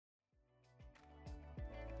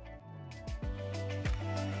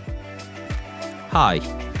Hi,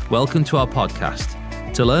 welcome to our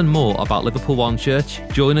podcast. To learn more about Liverpool One Church,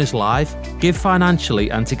 join us live, give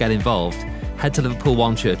financially and to get involved, head to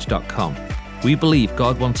liverpoolonechurch.com. We believe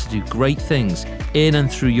God wants to do great things in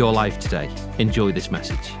and through your life today. Enjoy this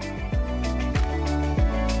message.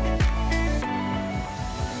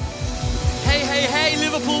 Hey,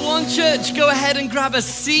 Liverpool One Church, go ahead and grab a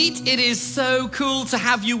seat. It is so cool to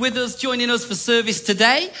have you with us, joining us for service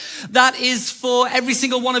today. That is for every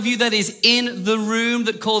single one of you that is in the room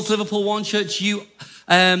that calls Liverpool One Church you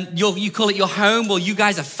call it your home. Well, you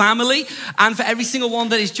guys are family. And for every single one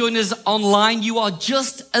that is joining us online, you are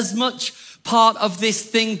just as much part of this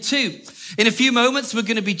thing too. In a few moments, we're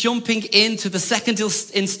going to be jumping into the second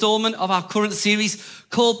installment of our current series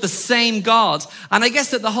called The Same God. And I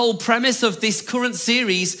guess that the whole premise of this current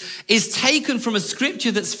series is taken from a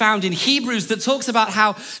scripture that's found in Hebrews that talks about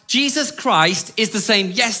how Jesus Christ is the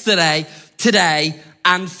same yesterday, today,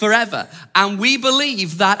 and forever. And we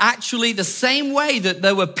believe that actually the same way that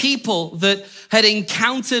there were people that had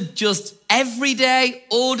encountered just everyday,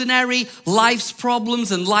 ordinary life's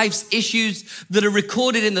problems and life's issues that are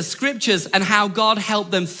recorded in the scriptures and how God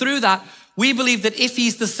helped them through that, we believe that if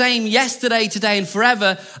he's the same yesterday, today, and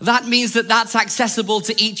forever, that means that that's accessible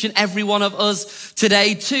to each and every one of us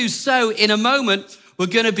today too. So in a moment, we're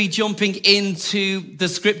going to be jumping into the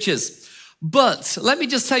scriptures. But let me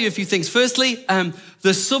just tell you a few things. Firstly,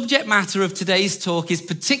 the subject matter of today's talk is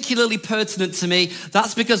particularly pertinent to me.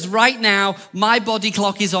 That's because right now, my body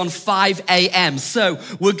clock is on 5 a.m. So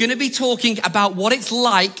we're going to be talking about what it's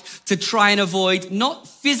like to try and avoid not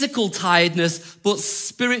physical tiredness, but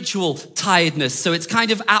spiritual tiredness. So it's kind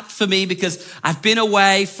of apt for me because I've been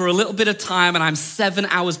away for a little bit of time and I'm 7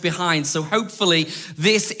 hours behind. So hopefully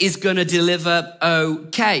this is going to deliver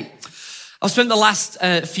okay. I've spent the last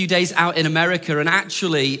few days out in America, and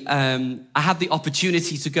actually I had the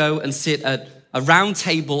opportunity to go and sit at a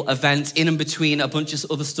roundtable event in and between a bunch of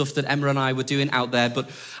other stuff that Emma and I were doing out there. But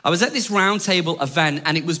I was at this roundtable event,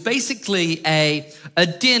 and it was basically a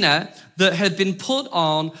dinner that had been put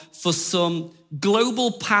on for some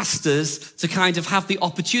global pastors to kind of have the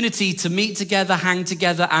opportunity to meet together, hang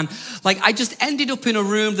together. And I just ended up in a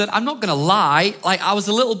room that I'm not going to lie, I was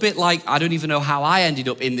a little bit I don't even know how I ended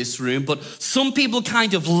up in this room, but some people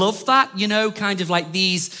kind of love that, kind of like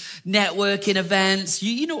these networking events.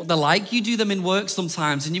 You know what they're like. You do them in work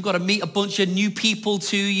sometimes and you've got to meet a bunch of new people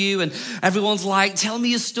to you and everyone's like, tell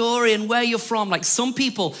me your story and where you're from. Some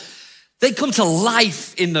people, they come to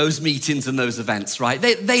life in those meetings and those events, right?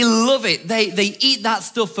 They love it. They eat that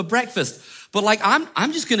stuff for breakfast. But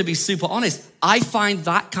I'm just going to be super honest. I find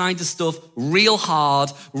that kind of stuff real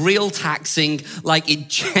hard, real taxing. It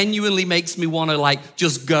genuinely makes me want to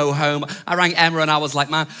just go home. I rang Emma and I was like,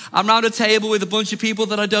 man, I'm around a table with a bunch of people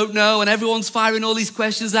that I don't know and everyone's firing all these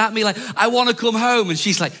questions at me. I want to come home. And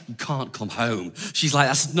she's like, you can't come home. She's like,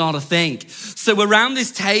 that's not a thing. So we're around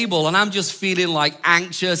this table and I'm just feeling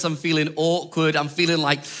anxious. I'm feeling awkward. I'm feeling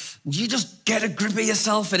you just get a grip of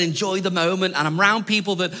yourself and enjoy the moment. And I'm around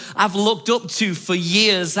people that I've looked up to for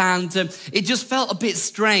years. And it just felt a bit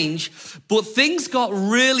strange. But things got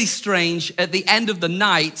really strange at the end of the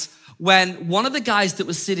night when one of the guys that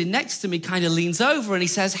was sitting next to me kind of leans over and he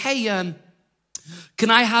says, hey,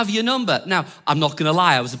 can I have your number? Now, I'm not going to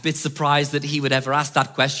lie. I was a bit surprised that he would ever ask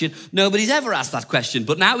that question. Nobody's ever asked that question.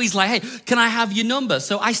 But now he's like, hey, can I have your number?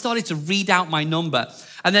 So I started to read out my number.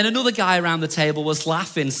 And then another guy around the table was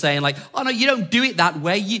laughing, saying oh no, you don't do it that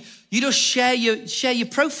way. You just share your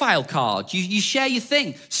profile card. You share your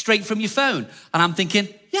thing straight from your phone. And I'm thinking,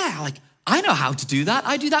 yeah, I know how to do that.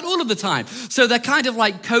 I do that all of the time. So they're kind of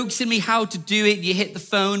coaxing me how to do it. You hit the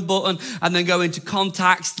phone button and then go into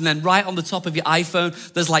contacts. And then right on the top of your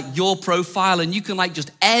iPhone, there's your profile and you can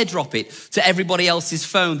just airdrop it to everybody else's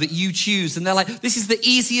phone that you choose. And they're like, this is the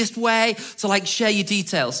easiest way to share your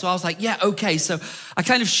details. So I was like, yeah, okay. So I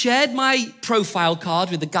kind of shared my profile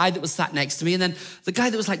card with the guy that was sat next to me. And then the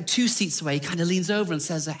guy that was 2 seats away kind of leans over and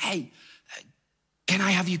says, hey, can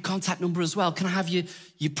I have your contact number as well? Can I have your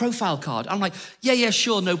profile card? I'm like, yeah,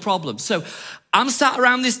 sure, no problem. So I'm sat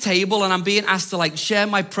around this table and I'm being asked to share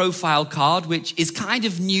my profile card, which is kind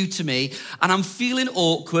of new to me. And I'm feeling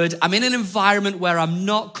awkward. I'm in an environment where I'm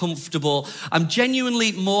not comfortable. I'm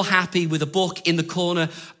genuinely more happy with a book in the corner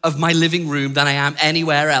of my living room than I am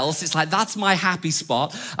anywhere else. It's that's my happy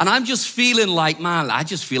spot. And I'm just feeling man, I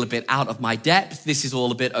just feel a bit out of my depth. This is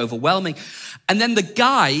all a bit overwhelming. And then the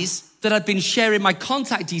guys that I'd been sharing my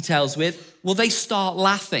contact details with, well, they start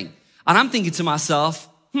laughing. And I'm thinking to myself,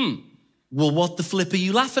 well, what the flip are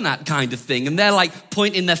you laughing at kind of thing? And they're like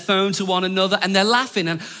pointing their phone to one another and they're laughing.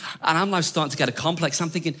 And I'm now starting to get a complex. I'm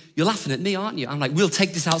thinking, you're laughing at me, aren't you? I'm like, we'll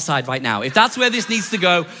take this outside right now. If that's where this needs to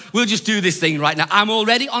go, we'll just do this thing right now. I'm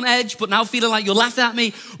already on edge, but now feeling like you're laughing at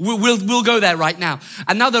me, we'll go there right now.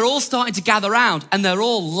 And now they're all starting to gather around and they're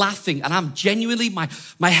all laughing. And I'm genuinely,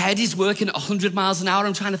 my head is working at 100 miles an hour.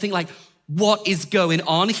 I'm trying to think like, what is going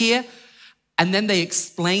on here? And then they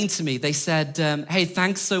explained to me, they said, hey,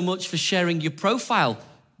 thanks so much for sharing your profile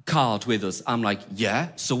card with us. I'm like, yeah,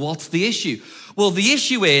 so what's the issue? Well, the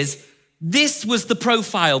issue is, this was the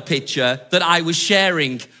profile picture that I was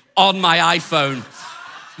sharing on my iPhone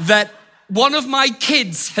that one of my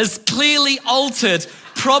kids has clearly altered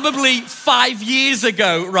probably 5 years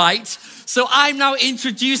ago, right? So I'm now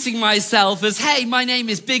introducing myself as, hey, my name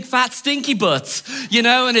is Big Fat Stinky Butt, you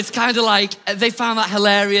know, and it's kind of like, they found that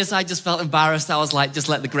hilarious. I just felt embarrassed. I was like, just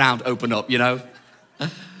let the ground open up, you know?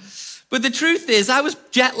 But the truth is, I was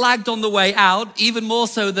jet lagged on the way out, even more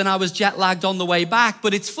so than I was jet lagged on the way back.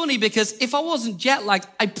 But it's funny because if I wasn't jet lagged,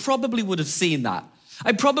 I probably would have seen that.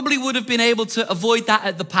 I probably would have been able to avoid that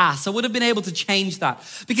at the pass. I would have been able to change that.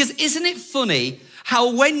 Because isn't it funny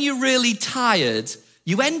how when you're really tired,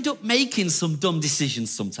 you end up making some dumb decisions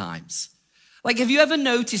sometimes? Like, have you ever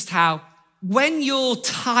noticed how when you're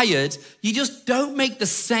tired, you just don't make the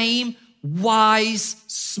same wise,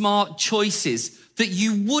 smart choices that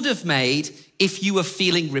you would have made if you were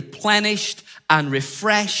feeling replenished and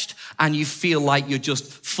refreshed and you feel like you're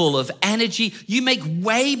just full of energy? You make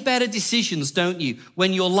way better decisions, don't you,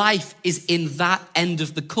 when your life is in that end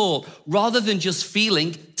of the court rather than just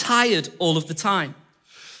feeling tired all of the time.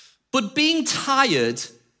 But being tired,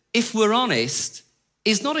 if we're honest,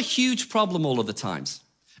 is not a huge problem all of the times.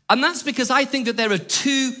 And that's because I think that there are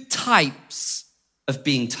two types of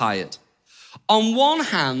being tired. On one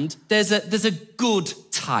hand, there's a good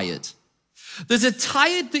tired. There's a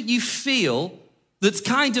tired that you feel that's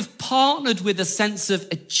kind of partnered with a sense of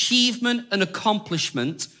achievement and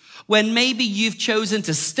accomplishment when maybe you've chosen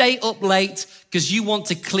to stay up late because you want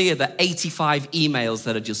to clear the 85 emails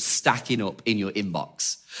that are just stacking up in your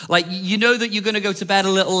inbox. Like, you know that you're going to go to bed a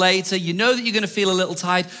little later. You know that you're going to feel a little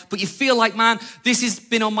tired, but you feel like, man, this has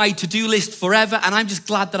been on my to-do list forever, and I'm just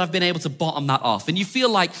glad that I've been able to bottom that off. And you feel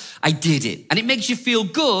like, I did it. And it makes you feel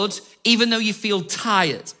good, even though you feel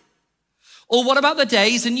tired. Or what about the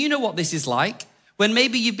days, and you know what this is like, when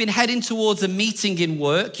maybe you've been heading towards a meeting in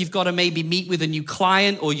work, you've got to maybe meet with a new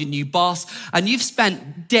client or your new boss, and you've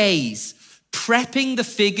spent days prepping the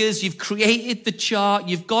figures, you've created the chart,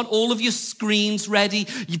 you've got all of your screens ready,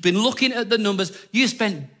 you've been looking at the numbers, you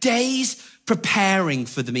spent days preparing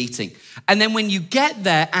for the meeting. And then when you get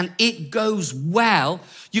there and it goes well,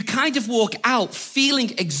 you kind of walk out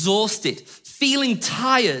feeling exhausted, feeling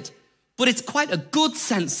tired, but it's quite a good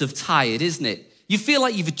sense of tired, isn't it? You feel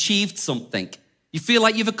like you've achieved something. You feel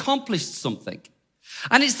like you've accomplished something.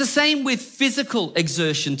 And it's the same with physical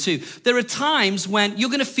exertion too. There are times when you're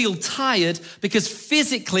going to feel tired because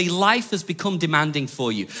physically life has become demanding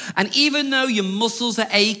for you. And even though your muscles are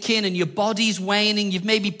aching and your body's waning, you've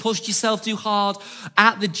maybe pushed yourself too hard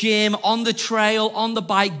at the gym, on the trail, on the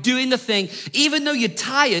bike, doing the thing. Even though you're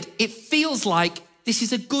tired, it feels like this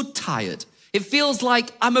is a good tired. It feels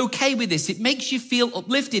like I'm okay with this. It makes you feel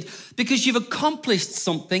uplifted because you've accomplished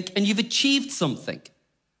something and you've achieved something.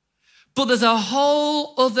 But there's a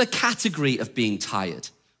whole other category of being tired,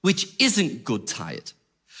 which isn't good tired.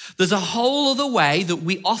 There's a whole other way that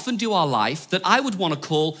we often do our life that I would want to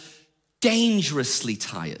call dangerously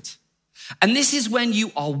tired. And this is when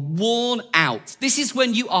you are worn out. This is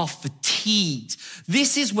when you are fatigued.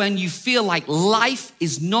 This is when you feel like life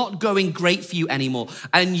is not going great for you anymore.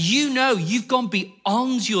 And you know you've gone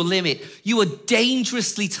beyond your limit. You are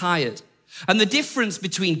dangerously tired. And the difference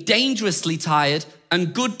between dangerously tired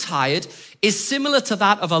and good tired is similar to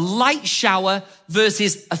that of a light shower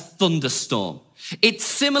versus a thunderstorm. It's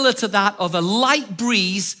similar to that of a light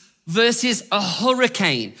breeze versus a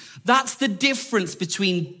hurricane. That's the difference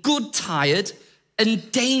between good tired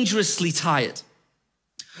and dangerously tired.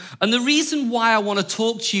 And the reason why I want to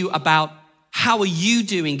talk to you about how are you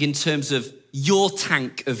doing in terms of your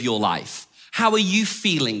tank of your life? How are you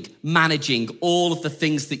feeling managing all of the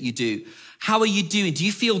things that you do? How are you doing? Do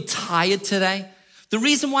you feel tired today? The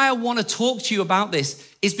reason why I want to talk to you about this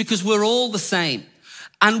is because we're all the same.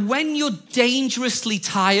 And when you're dangerously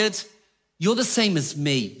tired, you're the same as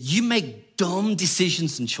me. You make dumb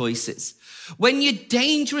decisions and choices. When you're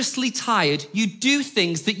dangerously tired, you do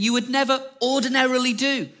things that you would never ordinarily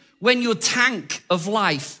do when your tank of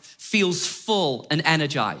life feels full and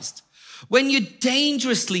energized. When you're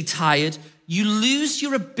dangerously tired, you lose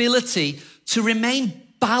your ability to remain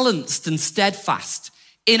balanced and steadfast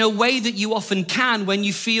in a way that you often can when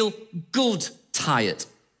you feel good tired.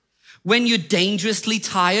 When you're dangerously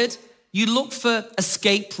tired, you look for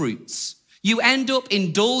escape routes. You end up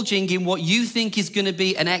indulging in what you think is going to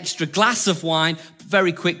be an extra glass of wine, but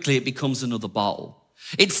very quickly it becomes another bottle.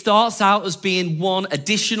 It starts out as being one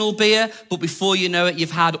additional beer, but before you know it,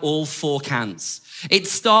 you've had all 4 cans. It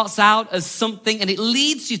starts out as something and it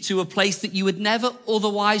leads you to a place that you would never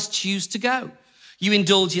otherwise choose to go. You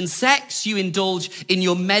indulge in sex, you indulge in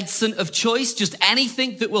your medicine of choice, just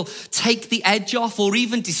anything that will take the edge off or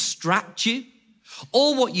even distract you.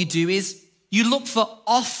 Or what you do is you look for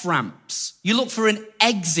off-ramps. You look for an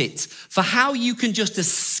exit for how you can just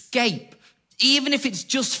escape, even if it's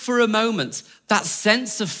just for a moment, that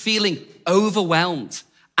sense of feeling overwhelmed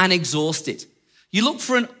and exhausted. You look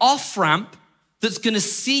for an off-ramp that's going to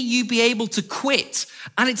see you be able to quit.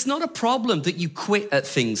 And it's not a problem that you quit at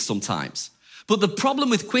things sometimes. But the problem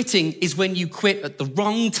with quitting is when you quit at the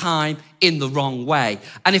wrong time in the wrong way.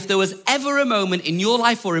 And if there was ever a moment in your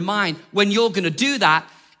life or in mine when you're going to do that,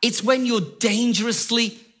 it's when you're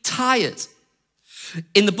dangerously tired.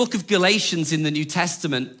 In the book of Galatians in the New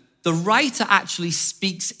Testament, the writer actually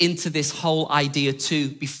speaks into this whole idea too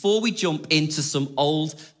before we jump into some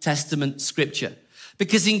Old Testament scripture.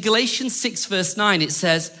 Because in Galatians 6 verse 9, it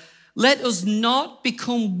says, "Let us not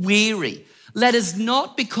become weary. Let us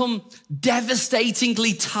not become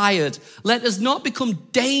devastatingly tired. Let us not become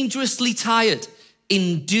dangerously tired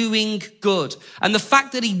in doing good." And the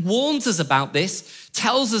fact that he warns us about this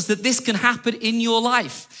tells us that this can happen in your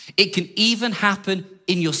life. It can even happen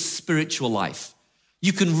in your spiritual life.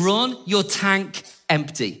 You can run your tank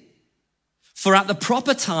empty. For at the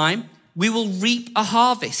proper time, we will reap a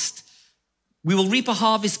harvest. We will reap a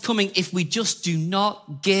harvest coming if we just do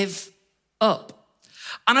not give up.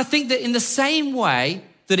 And I think that in the same way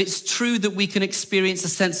that it's true that we can experience a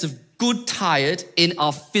sense of good tired in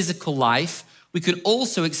our physical life, we can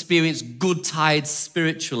also experience good tired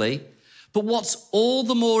spiritually. But what's all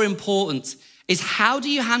the more important is how do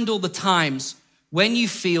you handle the times when you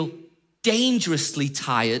feel dangerously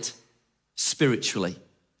tired spiritually?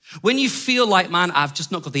 When you feel like, man, I've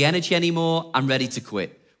just not got the energy anymore, I'm ready to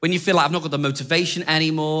quit. When you feel like I've not got the motivation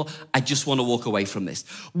anymore, I just want to walk away from this.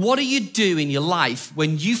 What do you do in your life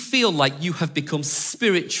when you feel like you have become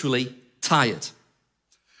spiritually tired?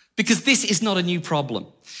 Because this is not a new problem.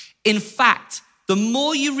 In fact, the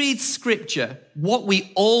more you read scripture, what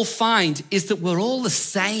we all find is that we're all the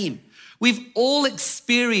same. We've all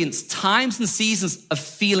experienced times and seasons of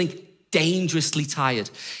feeling dangerously tired.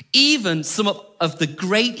 Even some of the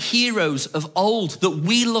great heroes of old that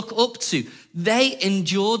we look up to, they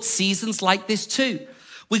endured seasons like this too.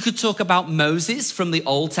 We could talk about Moses from the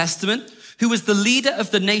Old Testament, who was the leader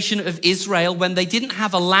of the nation of Israel when they didn't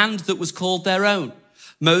have a land that was called their own.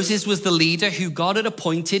 Moses was the leader who God had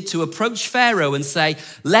appointed to approach Pharaoh and say,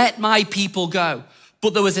 "Let my people go."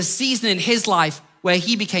 But there was a season in his life where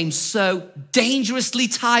he became so dangerously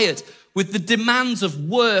tired with the demands of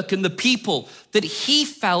work and the people that he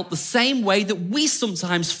felt the same way that we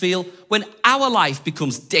sometimes feel when our life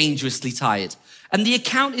becomes dangerously tired. And the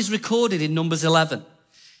account is recorded in Numbers 11.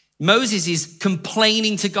 Moses is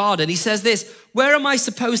complaining to God and he says this, "Where am I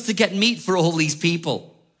supposed to get meat for all these people?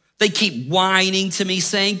 They keep whining to me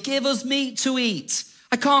saying, 'Give us meat to eat.'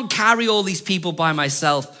 I can't carry all these people by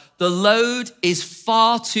myself. The load is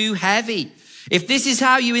far too heavy. If this is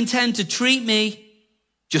how you intend to treat me,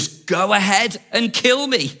 just go ahead and kill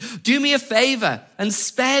me. Do me a favor and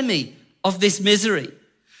spare me of this misery."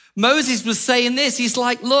 Moses was saying this. He's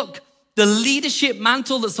like, look, the leadership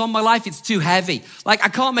mantle that's on my life, it's too heavy. Like, I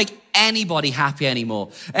can't make anybody happy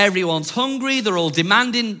anymore. Everyone's hungry. They're all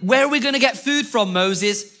demanding. Where are we going to get food from,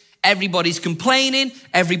 Moses? Everybody's complaining.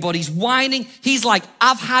 Everybody's whining. He's like,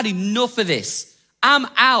 I've had enough of this. I'm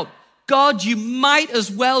out. God, you might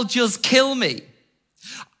as well just kill me.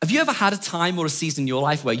 Have you ever had a time or a season in your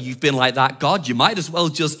life where you've been like that? God, you might as well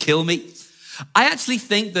just kill me. I actually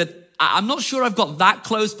think that, I'm not sure I've got that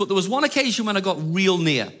close, but there was one occasion when I got real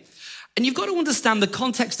near. And you've got to understand the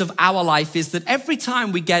context of our life is that every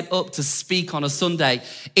time we get up to speak on a Sunday,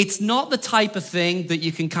 it's not the type of thing that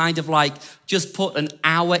you can kind of like just put an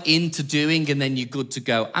hour into doing and then you're good to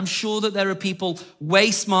go. I'm sure that there are people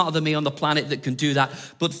way smarter than me on the planet that can do that.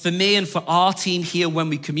 But for me and for our team here, when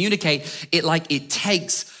we communicate, it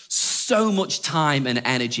takes so much time and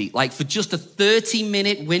energy. Like for just a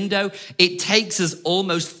 30-minute window, it takes us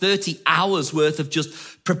almost 30 hours worth of just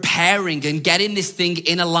preparing and getting this thing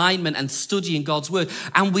in alignment and studying God's word.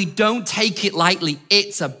 And we don't take it lightly.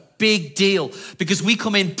 It's a big deal because we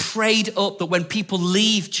come in prayed up that when people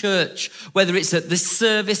leave church, whether it's at this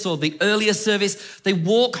service or the earlier service, they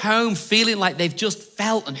walk home feeling like they've just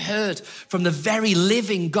felt and heard from the very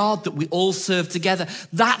living God that we all serve together.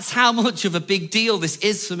 That's how much of a big deal this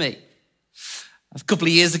is for me. A couple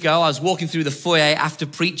of years ago, I was walking through the foyer after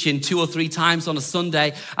preaching 2 or 3 times on a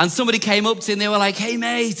Sunday, and somebody came up to me and they were like, "Hey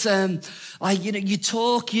mate, you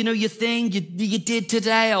talk, your thing, you did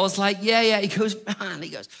today." I was like, yeah. He goes, "Man," he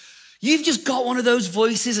goes, "you've just got one of those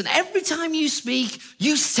voices, and every time you speak,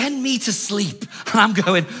 you send me to sleep." And I'm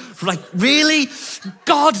going, like, really?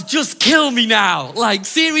 God, just kill me now. Like,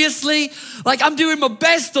 seriously? Like, I'm doing my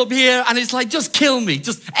best up here, and it's like, just kill me.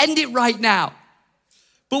 Just end it right now.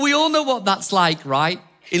 But we all know what that's like, right?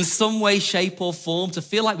 In some way, shape, or form, to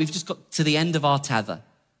feel like we've just got to the end of our tether.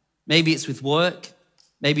 Maybe it's with work.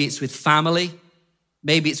 Maybe it's with family.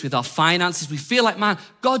 Maybe it's with our finances. We feel like, man,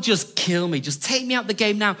 God, just kill me. Just take me out the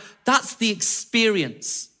game now. That's the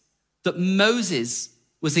experience that Moses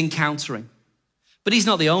was encountering. But he's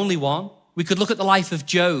not the only one. We could look at the life of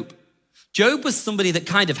Job. Job was somebody that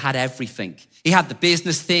kind of had everything. He had the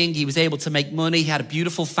business thing. He was able to make money. He had a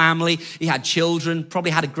beautiful family. He had children,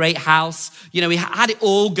 probably had a great house. He had it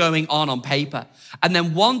all going on paper. And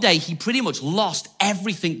then one day he pretty much lost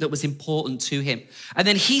everything that was important to him. And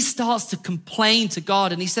then he starts to complain to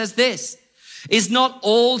God. And he says this, "Is not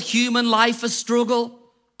all human life a struggle?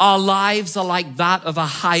 Our lives are like that of a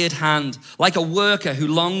hired hand, like a worker who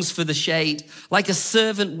longs for the shade, like a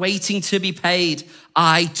servant waiting to be paid.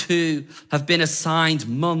 I too have been assigned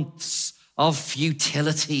months of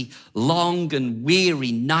futility, long and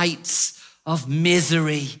weary nights of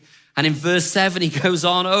misery." And in verse 7, he goes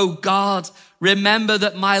on, "Oh God, remember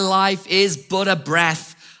that my life is but a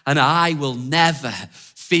breath, and I will never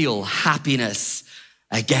feel happiness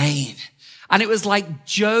again." And it was like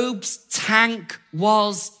Job's tank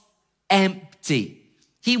was empty.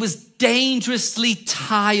 He was dangerously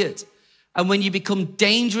tired. And when you become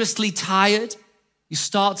dangerously tired, you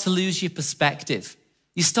start to lose your perspective.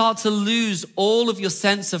 You start to lose all of your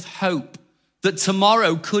sense of hope that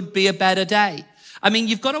tomorrow could be a better day. I mean,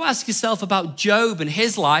 you've got to ask yourself about Job and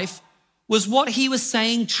his life. Was what he was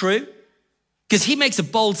saying true? Because he makes a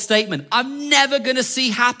bold statement, "I'm never going to see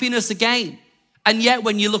happiness again." And yet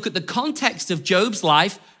when you look at the context of Job's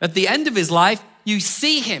life, at the end of his life, you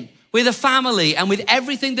see him with a family and with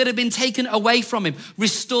everything that had been taken away from him,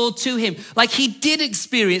 restored to him. Like, he did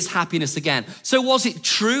experience happiness again. So was it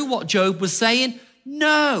true what Job was saying?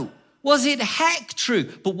 No. Was it heck true?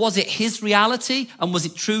 But was it his reality and was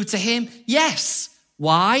it true to him? Yes.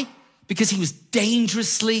 Why? Because he was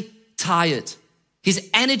dangerously tired. His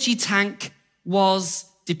energy tank was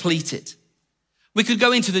depleted. We could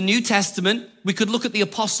go into the New Testament. We could look at the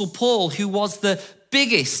Apostle Paul, who was the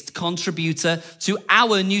biggest contributor to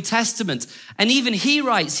our New Testament. And even he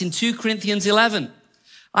writes in 2 Corinthians 11,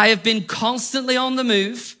 "I have been constantly on the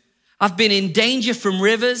move. I've been in danger from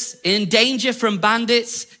rivers, in danger from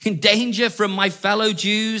bandits, in danger from my fellow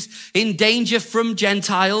Jews, in danger from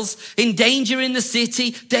Gentiles, in danger in the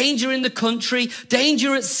city, danger in the country,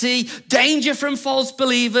 danger at sea, danger from false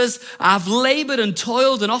believers. I've labored and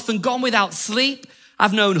toiled and often gone without sleep.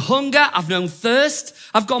 I've known hunger, I've known thirst,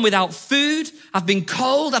 I've gone without food, I've been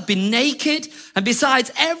cold, I've been naked, and besides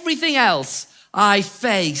everything else, I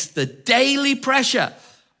face the daily pressure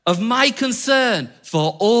of my concern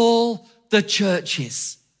for all the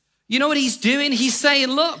churches." You know what he's doing? He's saying,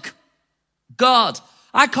 look, God,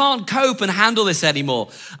 I can't cope and handle this anymore.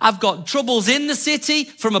 I've got troubles in the city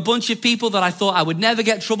from a bunch of people that I thought I would never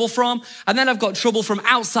get trouble from. And then I've got trouble from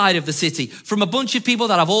outside of the city, from a bunch of people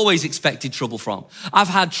that I've always expected trouble from. I've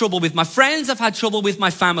had trouble with my friends. I've had trouble with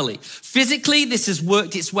my family. Physically, this has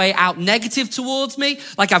worked its way out negative towards me.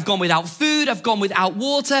 Like, I've gone without food. I've gone without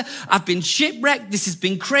water. I've been shipwrecked. This has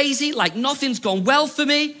been crazy. Like, nothing's gone well for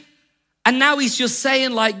me. And now he's just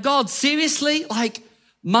saying, like, God, seriously? Like,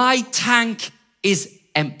 my tank is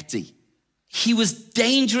empty. He was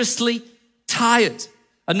dangerously tired.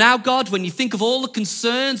 And now, God, when you think of all the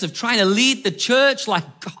concerns of trying to lead the church, like,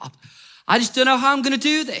 God, I just don't know how I'm going to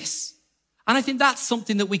do this. And I think that's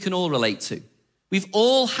something that we can all relate to. We've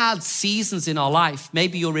all had seasons in our life,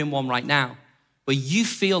 maybe you're in one right now, where you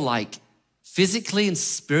feel like physically and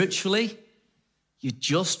spiritually, you're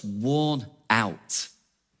just worn out.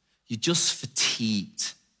 You're just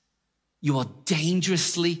fatigued. You are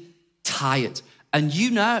dangerously tired. And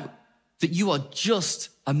you know that you are just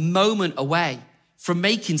a moment away from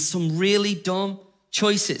making some really dumb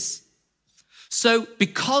choices. So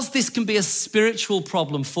because this can be a spiritual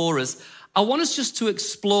problem for us, I want us just to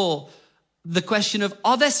explore the question of,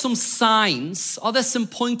 are there some signs, are there some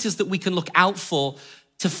pointers that we can look out for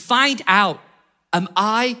to find out, am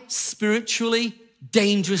I spiritually,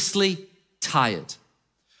 dangerously tired?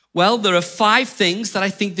 Well, there are 5 things that I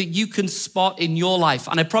think that you can spot in your life.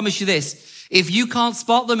 And I promise you this, if you can't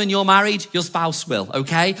spot them and you're married, your spouse will,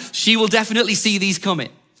 okay? She will definitely see these coming.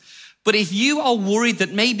 But if you are worried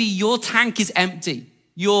that maybe your tank is empty,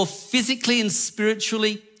 you're physically and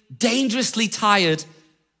spiritually dangerously tired,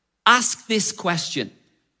 ask this question.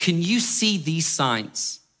 Can you see these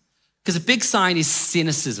signs? Because a big sign is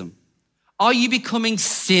cynicism. Are you becoming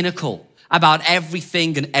cynical about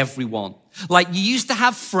everything and everyone? Like you used to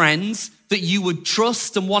have friends that you would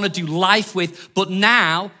trust and want to do life with, but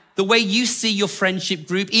now the way you see your friendship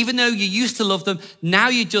group, even though you used to love them, now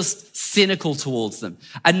you're just cynical towards them.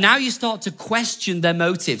 And now you start to question their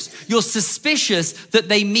motives. You're suspicious that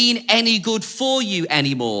they mean any good for you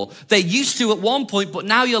anymore. They used to at one point, but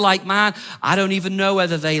now you're like, man, I don't even know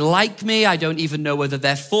whether they like me. I don't even know whether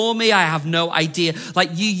they're for me. I have no idea. Like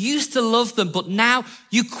you used to love them, but now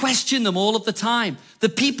you question them all of the time. The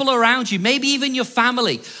people around you, maybe even your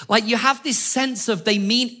family, like you have this sense of they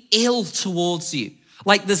mean ill towards you.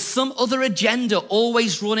 Like there's some other agenda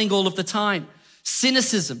always running all of the time.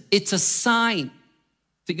 Cynicism, it's a sign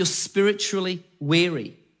that you're spiritually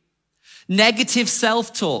weary. Negative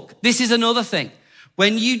self-talk, this is another thing.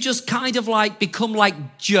 When you just kind of like become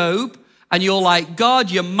like Job and you're like, God,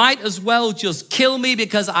 you might as well just kill me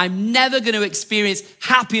because I'm never going to experience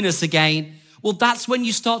happiness again. Well, that's when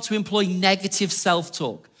you start to employ negative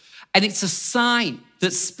self-talk. And it's a sign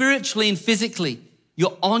that spiritually and physically,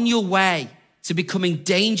 you're on your way to becoming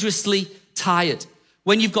dangerously tired.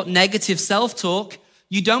 When you've got negative self-talk,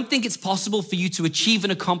 you don't think it's possible for you to achieve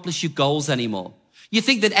and accomplish your goals anymore. You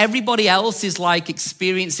think that everybody else is like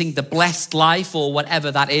experiencing the blessed life or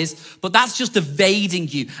whatever that is, but that's just evading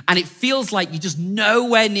you. And it feels like you're just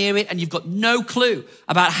nowhere near it and you've got no clue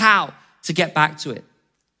about how to get back to it.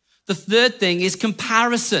 The third thing is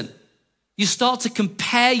comparison. You start to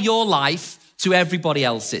compare your life to everybody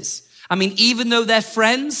else's. I mean, even though they're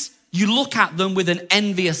friends, you look at them with an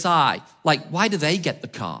envious eye. Like, why do they get the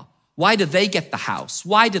car? Why do they get the house?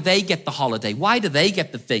 Why do they get the holiday? Why do they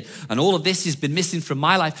get the thing? And all of this has been missing from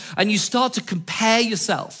my life. And you start to compare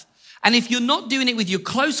yourself. And if you're not doing it with your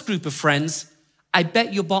close group of friends, I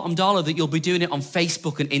bet your bottom dollar that you'll be doing it on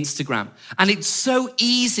Facebook and Instagram. And it's so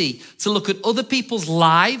easy to look at other people's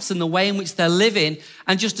lives and the way in which they're living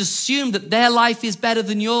and just assume that their life is better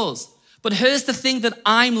than yours. But here's the thing that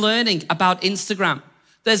I'm learning about Instagram.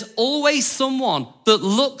 There's always someone that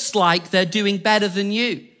looks like they're doing better than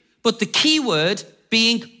you. But the key word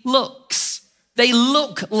being looks. They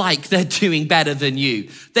look like they're doing better than you.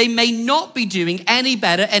 They may not be doing any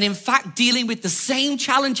better and in fact dealing with the same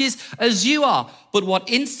challenges as you are. But what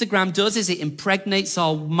Instagram does is it impregnates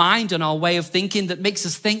our mind and our way of thinking that makes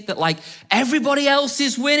us think that like everybody else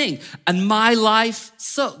is winning and my life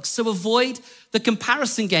sucks. So avoid the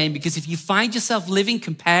comparison game, because if you find yourself living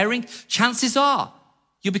comparing, chances are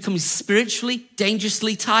you're becoming spiritually,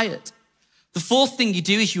 dangerously tired. The fourth thing you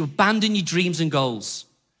do is you abandon your dreams and goals.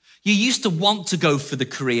 You used to want to go for the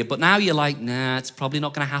career, but now you're like, nah, it's probably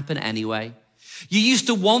not going to happen anyway. You used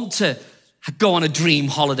to want to go on a dream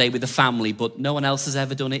holiday with the family, but no one else has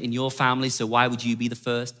ever done it in your family, so why would you be the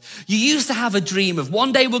first? You used to have a dream of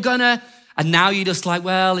one day we're gonna, and now you're just like,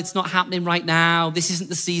 well, it's not happening right now. This isn't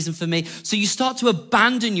the season for me. So you start to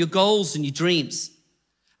abandon your goals and your dreams.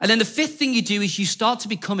 And then the fifth thing you do is you start to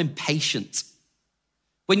become impatient.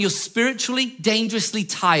 When you're spiritually, dangerously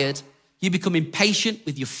tired, you become impatient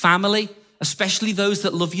with your family, especially those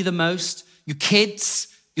that love you the most, your kids,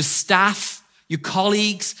 your staff, your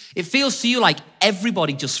colleagues. It feels to you like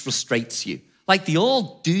everybody just frustrates you. Like they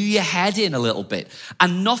all do your head in a little bit.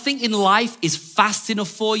 And nothing in life is fast enough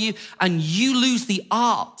for you, and you lose the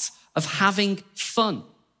art of having fun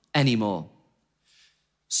anymore.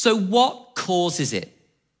 So what causes it?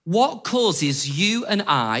 What causes you and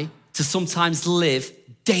I to sometimes live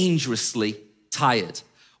dangerously tired?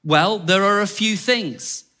 Well, there are a few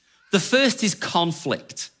things. The first is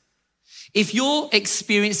conflict. If you're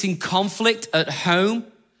experiencing conflict at home,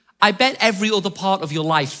 I bet every other part of your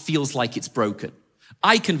life feels like it's broken.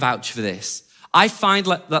 I can vouch for this. I find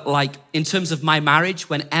that like in terms of my marriage,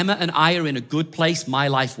 when Emma and I are in a good place, my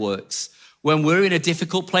life works. When we're in a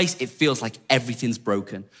difficult place, it feels like everything's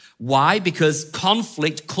broken. Why? Because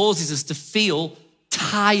conflict causes us to feel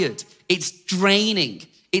tired. It's draining.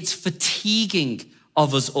 It's fatiguing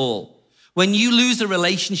of us all. When you lose a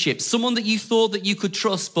relationship, someone that you thought that you could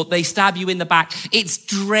trust, but they stab you in the back, it's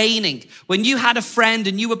draining. When you had a friend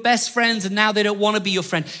and you were best friends and now they don't want to be your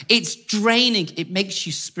friend, it's draining. It makes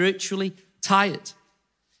you spiritually tired.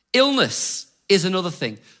 Illness is another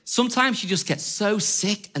thing. Sometimes you just get so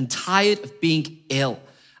sick and tired of being ill,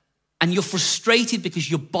 and you're frustrated because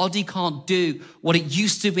your body can't do what it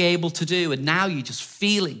used to be able to do, and now you're just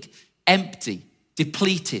feeling empty,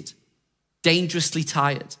 depleted, dangerously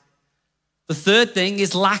tired. The third thing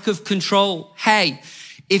is lack of control. Hey,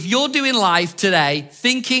 if you're doing life today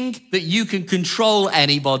thinking that you can control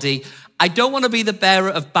anybody, I don't want to be the bearer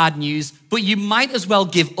of bad news, but you might as well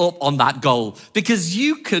give up on that goal because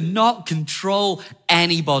you cannot control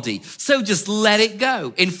anybody. So just let it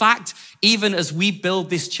go. In fact, even as we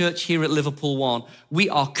build this church here at Liverpool One, we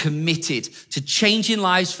are committed to changing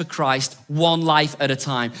lives for Christ, one life at a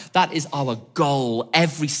time. That is our goal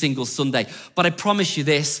every single Sunday. But I promise you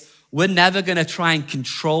this, we're never gonna try and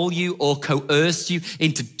control you or coerce you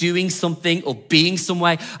into doing something or being some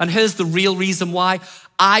way. And here's the real reason why.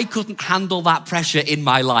 I couldn't handle that pressure in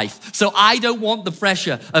my life. So I don't want the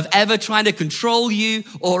pressure of ever trying to control you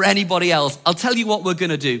or anybody else. I'll tell you what we're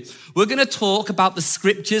gonna do. We're gonna talk about the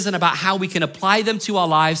scriptures and about how we can apply them to our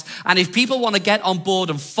lives. And if people wanna get on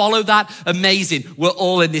board and follow that, amazing. We're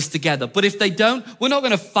all in this together. But if they don't, we're not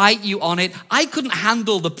gonna fight you on it. I couldn't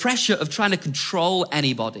handle the pressure of trying to control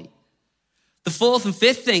anybody. The fourth and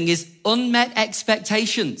fifth thing is unmet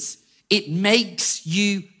expectations. It makes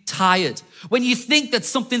you tired. When you think that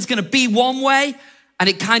something's gonna be one way and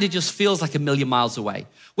it kind of just feels like a million miles away.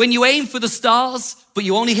 When you aim for the stars, but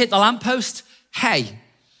you only hit the lamppost, hey,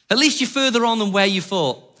 at least you're further on than where you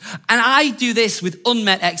thought. And I do this with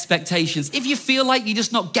unmet expectations. If you feel like you're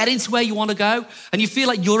just not getting to where you wanna go and you feel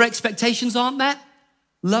like your expectations aren't met,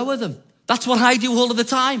 lower them. That's what I do all of the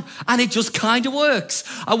time. And it just kind of works.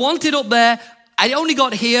 I want it up there. I only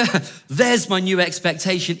got here. There's my new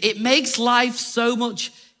expectation. It makes life so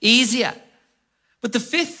much easier. But the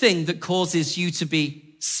fifth thing that causes you to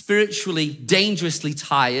be spiritually dangerously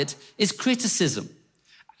tired is criticism.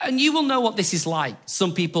 And you will know what this is like.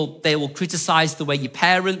 Some people, they will criticize the way you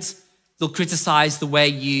parent. They'll criticize the way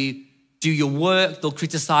you do your work. They'll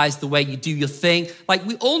criticize the way you do your thing. Like,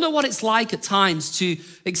 we all know what it's like at times to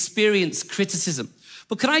experience criticism.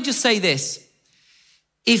 But can I just say this?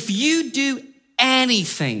 If you do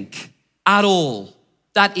anything at all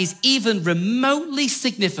that is even remotely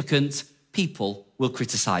significant, people will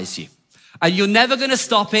criticize you. And you're never gonna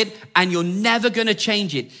stop it, and you're never gonna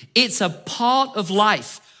change it. It's a part of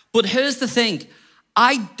life. But here's the thing,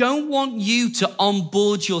 I don't want you to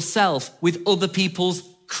onboard yourself with other people's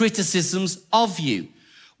criticisms of you.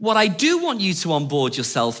 What I do want you to onboard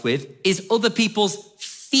yourself with is other people's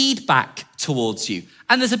feedback towards you.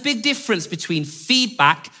 And there's a big difference between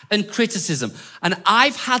feedback and criticism. And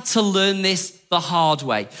I've had to learn this the hard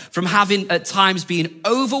way, from having at times been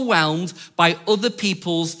overwhelmed by other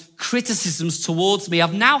people's criticisms towards me.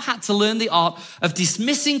 I've now had to learn the art of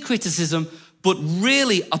dismissing criticism, but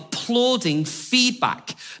really applauding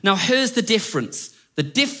feedback. Now, here's the difference. The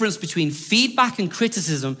difference between feedback and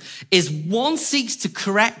criticism is one seeks to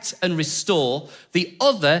correct and restore, the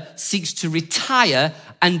other seeks to retire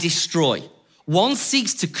and destroy. One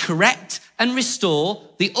seeks to correct and restore,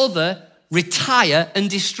 the other retire and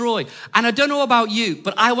destroy. And I don't know about you,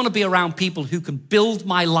 but I want to be around people who can build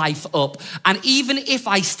my life up. And even if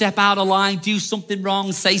I step out of line, do something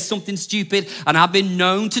wrong, say something stupid, and I've been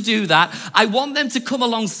known to do that, I want them to come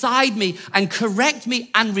alongside me and correct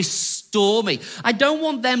me and restore me. I don't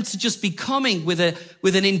want them to just be coming with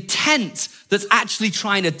an intent that's actually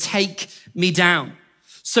trying to take me down.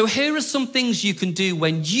 So here are some things you can do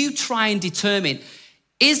when you try and determine,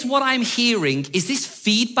 is what I'm hearing, is this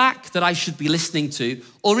feedback that I should be listening to,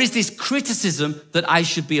 or is this criticism that I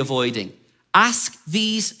should be avoiding? Ask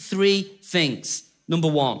these three things. Number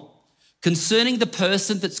one, concerning the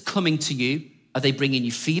person that's coming to you, are they bringing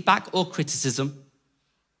you feedback or criticism?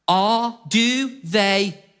 Do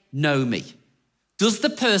they know me? Does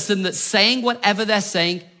the person that's saying whatever they're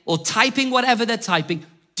saying or typing whatever they're typing,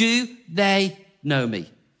 do they know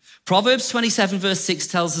me? Proverbs 27 verse 6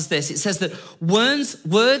 tells us this. It says that wounds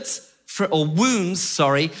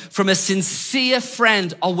from a sincere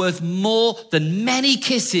friend are worth more than many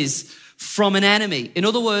kisses from an enemy. In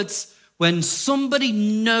other words, when somebody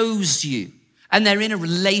knows you and they're in a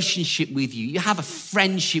relationship with you, you have a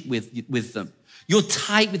friendship with them, you're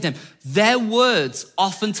tight with them, their words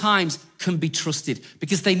oftentimes can be trusted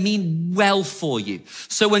because they mean well for you.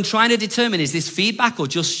 So when trying to determine, is this feedback or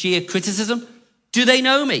just sheer criticism? Do they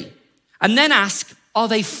know me? And then ask, are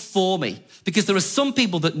they for me? Because there are some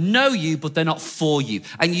people that know you, but they're not for you.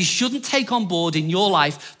 And you shouldn't take on board in your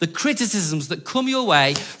life the criticisms that come your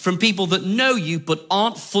way from people that know you, but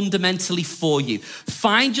aren't fundamentally for you.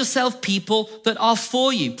 Find yourself people that are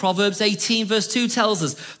for you. Proverbs 18 verse 2 tells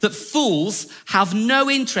us that fools have no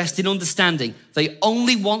interest in understanding. They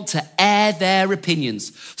only want to air their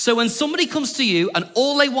opinions. So when somebody comes to you and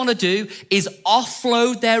all they want to do is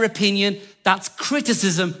offload their opinion, that's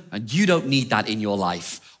criticism, and you don't need that in your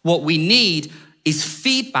life. What we need is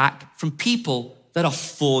feedback from people that are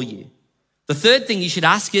for you. The third thing you should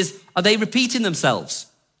ask is, are they repeating themselves?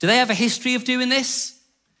 Do they have a history of doing this?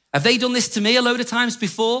 Have they done this to me a load of times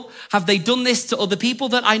before? Have they done this to other people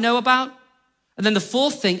that I know about? And then the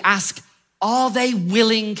fourth thing, ask, are they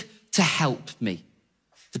willing to help me?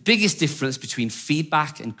 The biggest difference between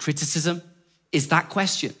feedback and criticism is that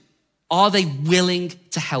question. Are they willing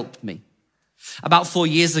to help me? About 4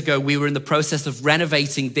 years ago, we were in the process of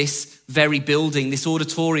renovating this very building, this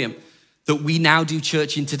auditorium that we now do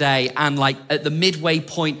church in today. And like at the midway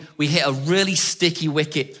point, we hit a really sticky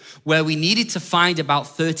wicket where we needed to find about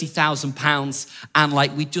 £30,000. And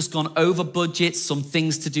like we'd just gone over budget, some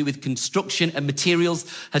things to do with construction and materials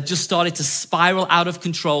had just started to spiral out of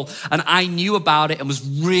control. And I knew about it and was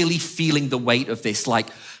really feeling the weight of this. Like,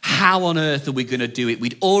 how on earth are we going to do it?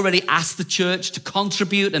 We'd already asked the church to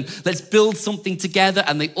contribute and let's build something together.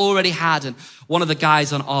 And they already had. And one of the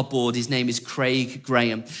guys on our board, his name is Craig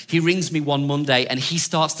Graham. He rings me one Monday and he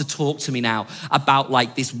starts to talk to me now about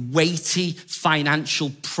like this weighty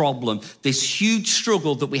financial problem, this huge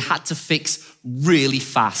struggle that we had to fix really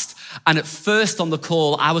fast. And at first on the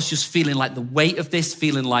call, I was just feeling like the weight of this,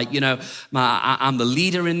 feeling like, you know, I'm the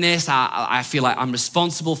leader in this. I feel like I'm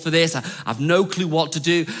responsible for this. I have no clue what to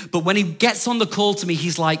do. But when he gets on the call to me,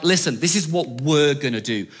 he's like, listen, this is what we're going to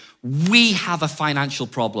do. We have a financial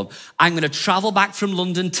problem. I'm going to travel back from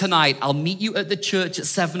London tonight. I'll meet you at the church at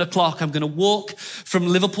 7:00. I'm going to walk from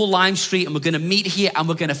Liverpool Lime Street and we're going to meet here and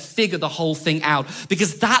we're going to figure the whole thing out.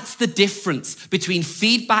 Because that's the difference between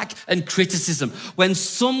feedback and criticism. When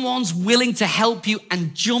someone's willing to help you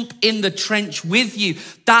and jump in the trench with you,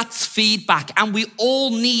 that's feedback. And we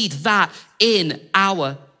all need that in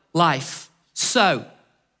our life. So,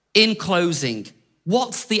 in closing,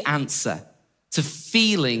 what's the answer to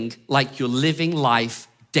feeling like you're living life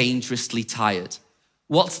dangerously tired?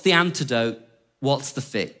 What's the antidote? What's the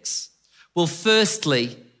fix? Well,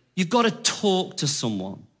 firstly, you've got to talk to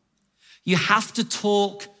someone. You have to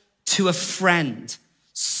talk to a friend,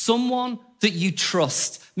 someone that you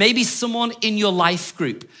trust, maybe someone in your life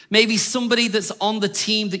group, maybe somebody that's on the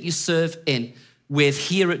team that you serve in with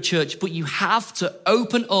here at church, but you have to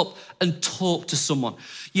open up and talk to someone.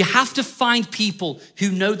 You have to find people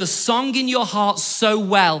who know the song in your heart so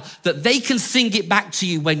well that they can sing it back to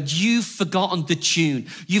you when you've forgotten the tune.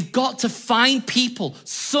 You've got to find people,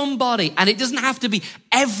 somebody, and it doesn't have to be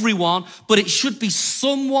everyone, but it should be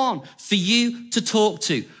someone for you to talk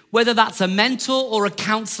to, whether that's a mentor or a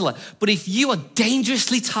counselor. But if you are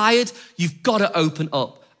dangerously tired, you've got to open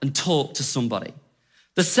up and talk to somebody.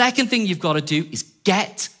 The second thing you've got to do is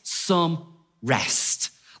get some rest.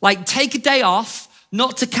 Like take a day off,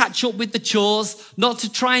 not to catch up with the chores, not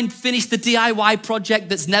to try and finish the DIY project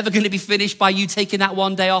that's never going to be finished by you taking that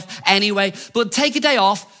one day off anyway, but take a day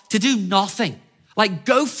off to do nothing. Like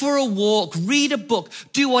go for a walk, read a book,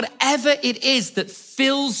 do whatever it is that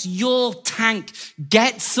fills your tank.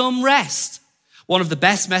 Get some rest. One of the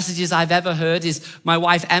best messages I've ever heard is my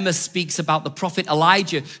wife Emma speaks about the prophet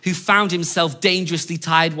Elijah, who found himself dangerously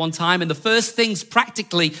tired one time. And the first things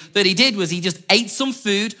practically that he did was he just ate some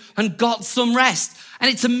food and got some rest.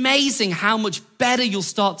 And it's amazing how much better you'll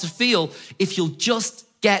start to feel if you'll just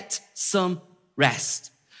get some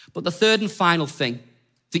rest. But the third and final thing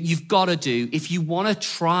that you've got to do if you want to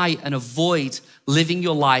try and avoid living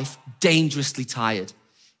your life dangerously tired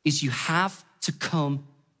is you have to come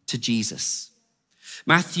to Jesus.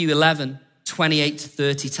 Matthew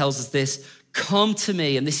 11:28-30 tells us this, come to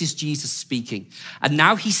me, and this is Jesus speaking. And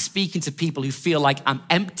now he's speaking to people who feel like I'm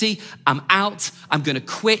empty, I'm out, I'm gonna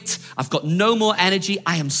quit, I've got no more energy,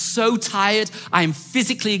 I am so tired, I am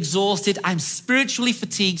physically exhausted, I'm spiritually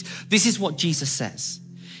fatigued. This is what Jesus says.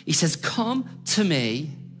 He says, come to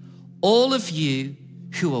me, all of you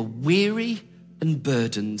who are weary and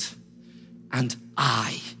burdened, and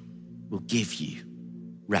I will give you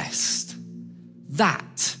rest.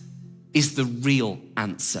 That is the real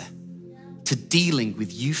answer to dealing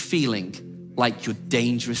with you feeling like you're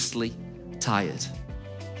dangerously tired.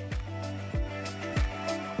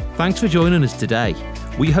 Thanks for joining us today.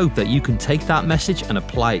 We hope that you can take that message and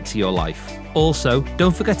apply it to your life. Also,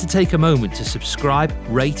 don't forget to take a moment to subscribe,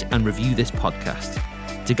 rate, and review this podcast.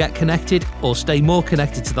 To get connected or stay more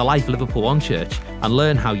connected to the life of Liverpool One Church and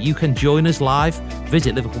learn how you can join us live,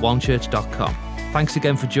 visit liverpoolonechurch.com. Thanks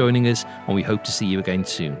again for joining us, and we hope to see you again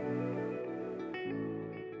soon.